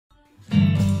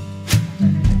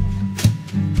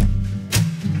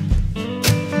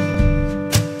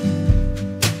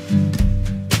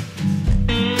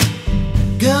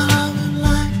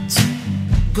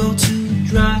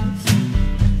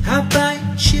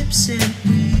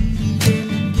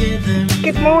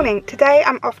Good morning. Today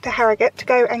I'm off to Harrogate to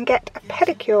go and get a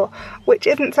pedicure, which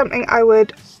isn't something I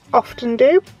would often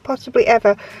do, possibly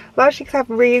ever, largely because I have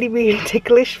really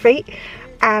ticklish feet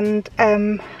and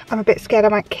I'm a bit scared I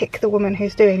might kick the woman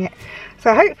who's doing it.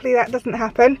 So hopefully that doesn't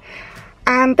happen.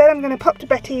 And then I'm going to pop to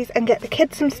Betty's and get the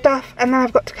kids some stuff, and then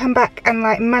I've got to come back and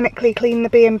like manically clean the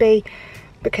B&B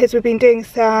because we've been doing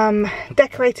some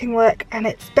decorating work and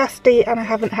it's dusty and I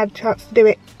haven't had a chance to do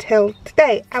it till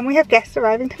today, and we have guests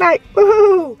arriving tonight.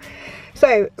 Woohoo!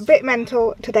 So a bit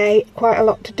mental today, quite a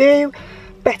lot to do.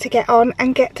 Better get on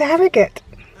and get to Harrogate.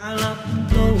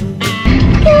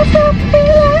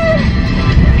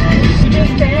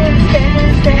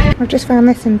 I've just found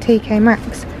this in TK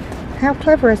Maxx. How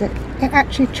clever is it? It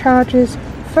actually charges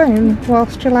phone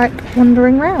whilst you're like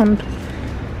wandering around.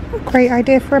 What a great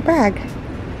idea for a bag.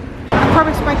 I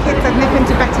promised my kids I'd nip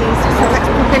into Betty's, so let's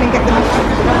pop in and get them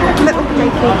a little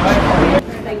cake.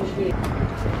 Thank you.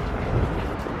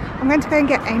 I'm going to go and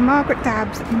get a Margaret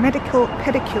Dabbs medical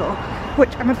pedicure,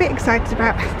 which I'm a bit excited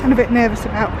about and a bit nervous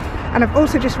about. And I've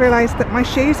also just realised that my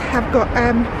shoes have got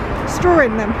straw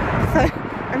in them, so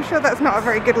I'm sure that's not a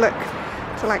very good look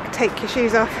to like take your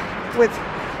shoes off with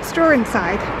straw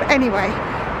inside. But anyway,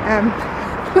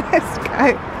 let's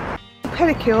go.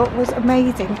 Pedicure was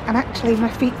amazing, and actually my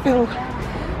feet feel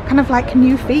kind of like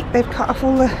new feet. They've cut off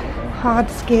all the hard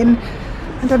skin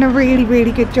and done a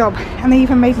really good job, and they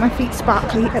even made my feet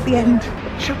sparkly at the end.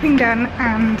 Shopping done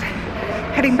and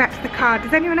heading back to the car.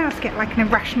 Does anyone else get like an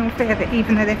irrational fear that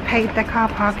even though they've paid their car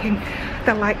parking,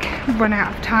 they'll like run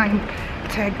out of time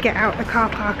to get out the car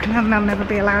park and then they'll never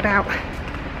be allowed out?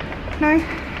 No?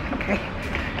 Okay,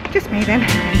 just me then.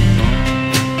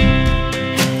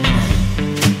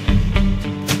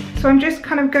 So I'm just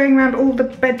kind of going around all the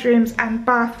bedrooms and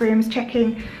bathrooms,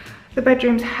 checking the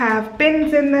bedrooms have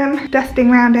bins in them, dusting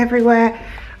around everywhere,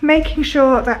 making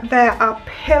sure that there are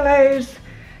pillows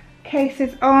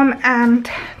cases on and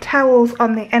towels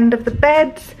on the end of the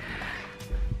beds,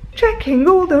 checking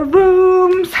all the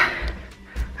rooms.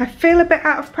 I feel a bit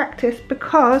out of practice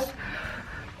because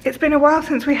it's been a while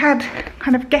since we had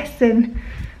kind of guests in.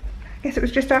 I guess it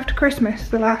was just after Christmas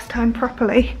the last time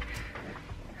properly.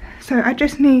 So I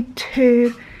just need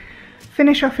to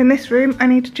finish off in this room. I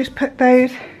need to just put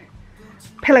those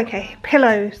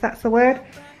pillows, that's the word,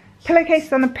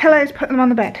 pillowcases on the pillows, put them on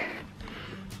the bed.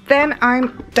 Then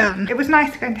I'm done. It was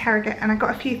nice going to Harrogate and I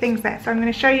got a few things there, so I'm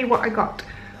going to show you what I got.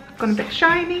 I've gone a bit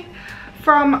shiny.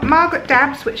 From Margaret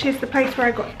Dabbs, which is the place where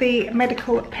I got the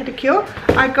medical pedicure,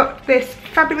 I got this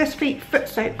Fabulous Feet Foot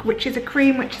Soak, which is a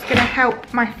cream which is going to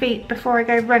help my feet before I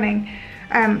go running,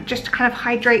 just to kind of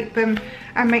hydrate them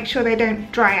and make sure they don't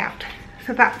dry out.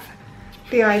 So that's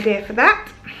the idea for that.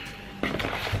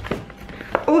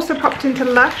 Also popped into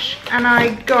Lush and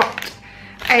I got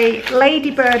a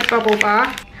Ladybird bubble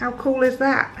bar. How cool is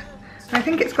that? I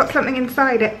think it's got something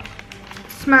inside it.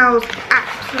 It smells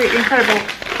absolutely incredible.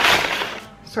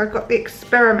 So I've got the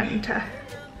Experimenter.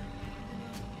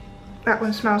 That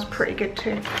one smells pretty good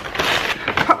too.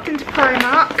 Popped into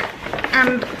Primark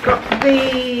and got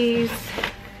these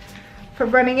for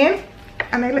running in,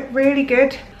 and they look really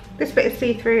good. This bit is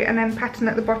see-through and then pattern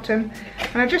at the bottom,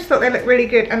 and I just thought they looked really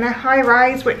good, and they're high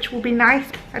rise, which will be nice.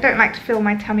 I don't like to feel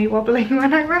my tummy wobbling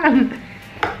when I run.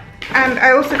 And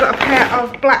I also got a pair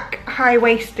of black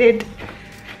high-waisted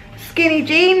skinny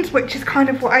jeans, which is kind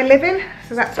of what I live in,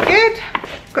 so that's good.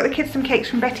 Got the kids some cakes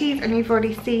from Betty's and you've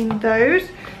already seen those,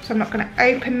 so I'm not going to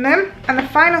open them. And the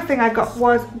final thing I got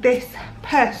was this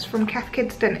purse from Cath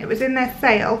Kidston. It was in their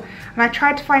sale and I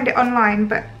tried to find it online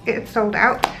but it had sold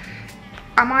out.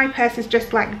 And my purse is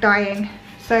just like dying,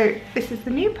 so this is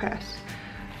the new purse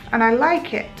and I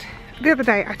like it. The other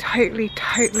day I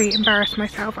totally embarrassed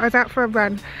myself. I was out for a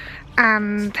run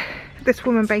and this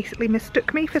woman basically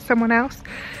mistook me for someone else,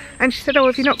 and she said, "Oh,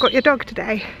 have you not got your dog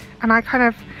today?" And I kind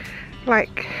of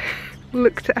like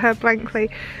looked at her blankly,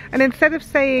 and instead of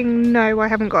saying, "No, I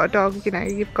haven't got a dog, you know,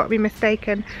 you've got me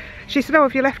mistaken," she said, "Oh,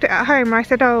 have you left it at home?" And I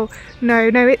said, "Oh, no,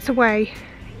 it's away.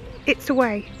 It's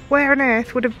away. Where on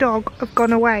earth would a dog have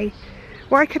gone away?"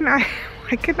 Why couldn't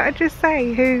I just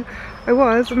say who I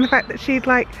was, and the fact that she'd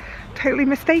like totally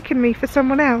mistaken me for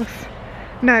someone else?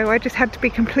 No, I just had to be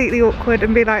completely awkward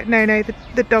and be like, no,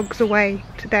 the dog's away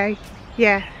today.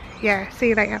 Yeah, see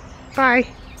you later. Bye.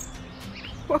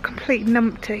 What a complete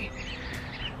numpty.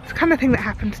 It's the kind of thing that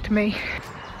happens to me.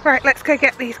 Right, let's go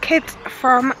get these kids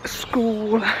from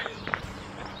school.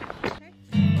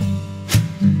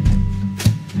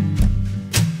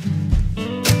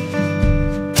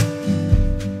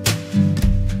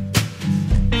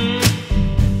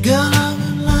 Girl, I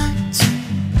would like to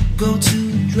go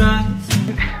to drive.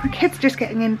 kids are just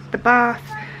getting into the bath.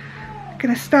 I'm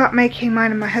gonna start making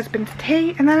mine and my husband's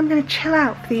tea, and then I'm gonna chill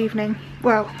out for the evening.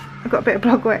 Well, I've got a bit of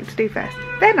blog work to do first,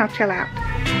 then I'll chill out.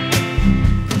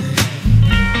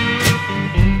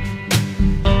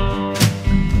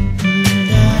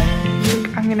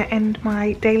 I'm gonna end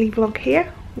my daily vlog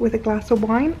here with a glass of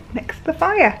wine next to the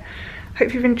fire.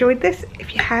 Hope you've enjoyed this.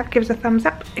 If you have, give us a thumbs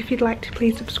up. If you'd like to,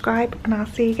 please subscribe, and I'll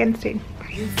see you again soon.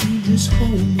 Bye.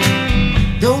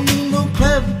 Don't need no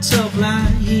clever tough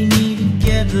lie. You need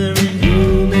together and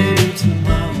you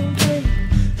tomorrow.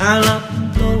 I love